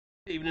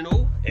Evening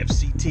all,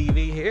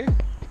 FCTV here.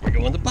 We're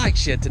going to Bike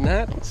Shed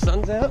tonight.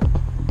 Sun's out.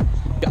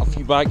 Got a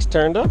few bikes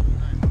turned up.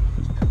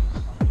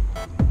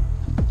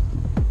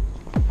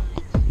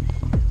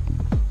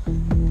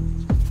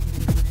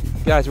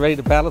 You guys ready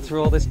to battle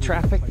through all this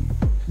traffic?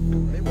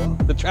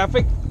 The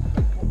traffic?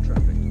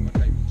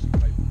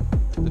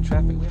 The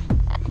traffic.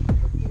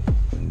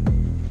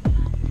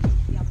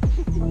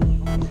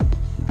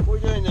 What are you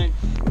doing then?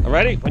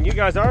 Ready? When you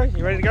guys are,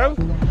 you ready to go?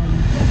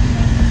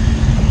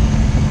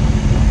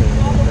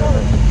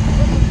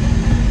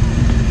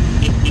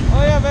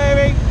 Oh yeah,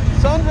 baby!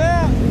 Sun's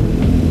out!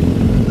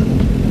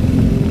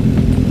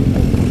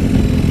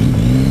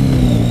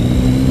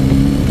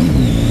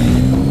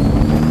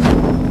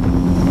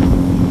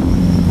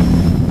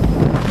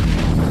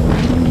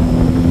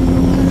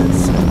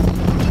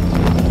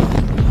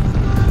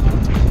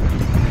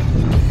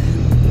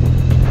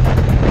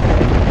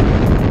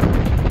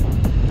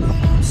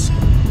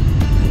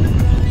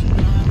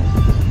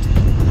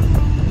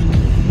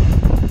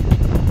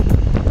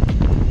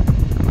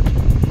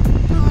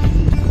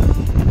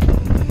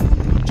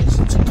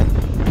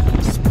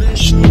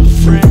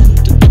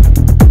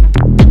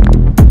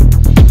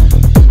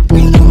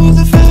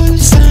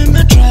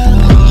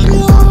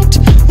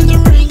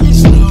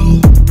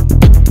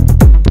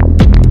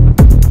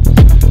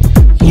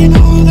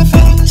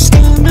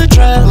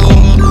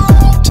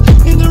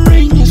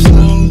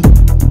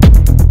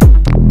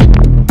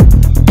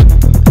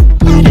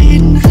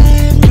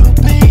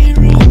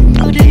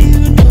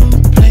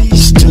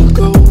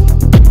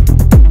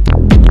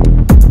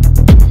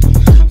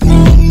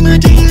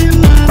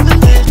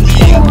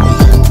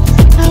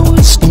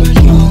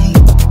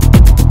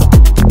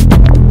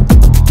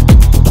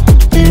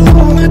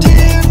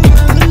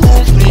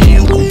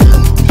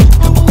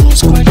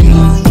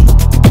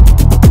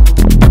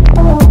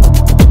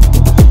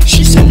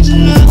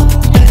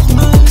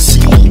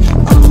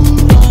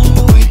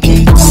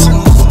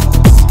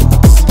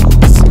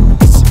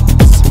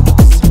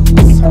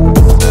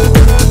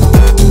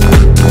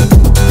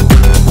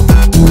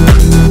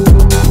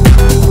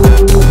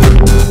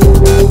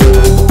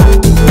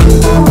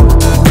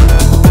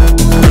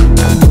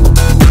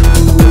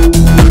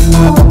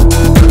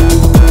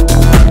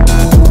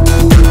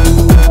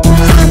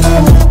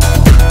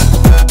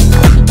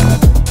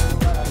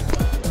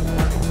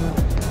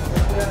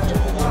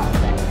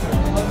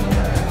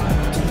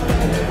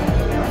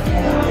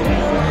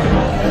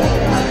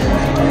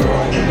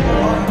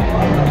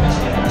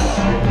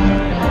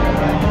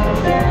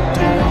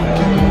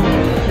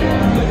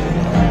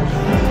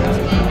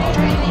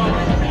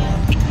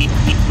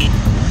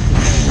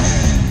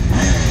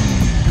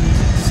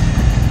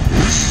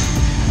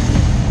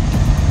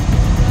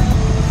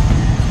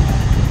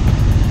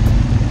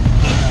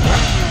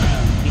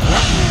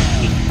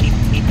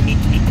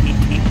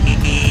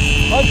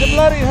 Bunch of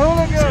bloody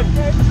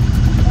hooligans!